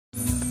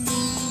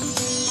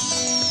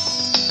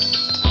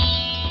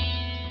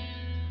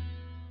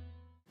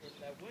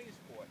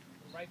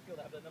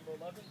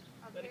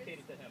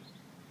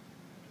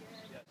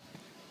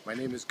My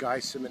name is Guy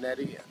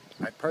Simonetti.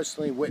 I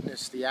personally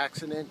witnessed the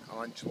accident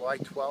on July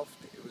 12th.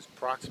 It was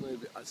approximately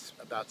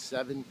about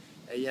 7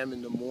 a.m.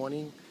 in the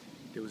morning.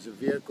 There was a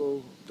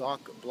vehicle,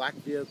 dark black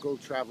vehicle,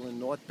 traveling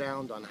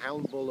northbound on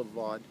Highland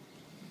Boulevard.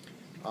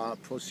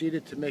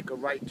 Proceeded to make a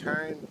right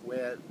turn,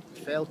 where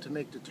failed to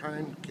make the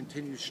turn,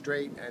 continued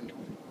straight, and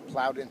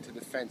plowed into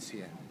the fence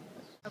here.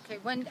 Okay,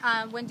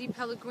 Wendy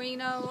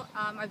Pellegrino.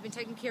 I've been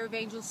taking care of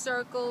Angel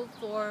Circle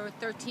for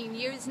 13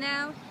 years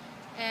now.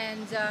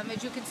 And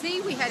as you can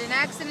see, we had an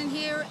accident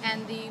here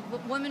and the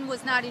woman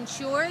was not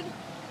insured.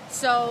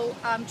 So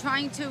I'm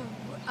trying to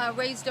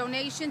raise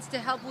donations to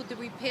help with the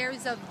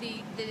repairs of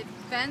the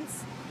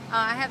fence.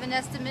 I have an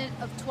estimate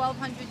of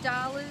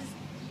 $1,200.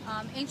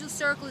 Angel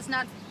Circle is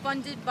not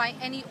funded by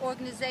any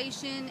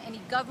organization,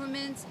 any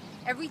governments.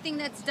 Everything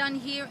that's done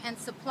here and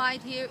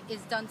supplied here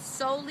is done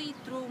solely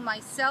through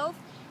myself,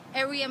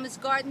 Ariema's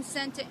Garden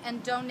Center,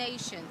 and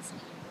donations.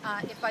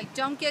 If I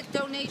don't get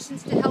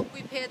donations to help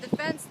repair the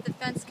fence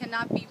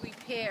cannot be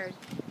repaired.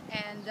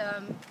 And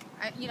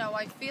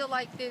I feel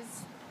like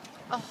there's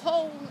a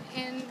hole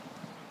in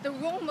the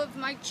room of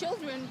my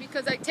children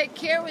because I take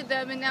care of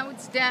them and now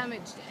it's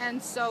damaged.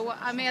 And so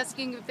I'm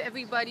asking if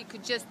everybody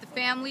could just, the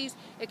families,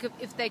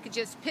 if they could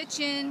just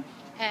pitch in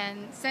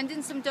and send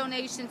in some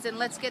donations, and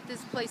let's get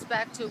this place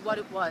back to what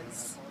it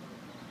was.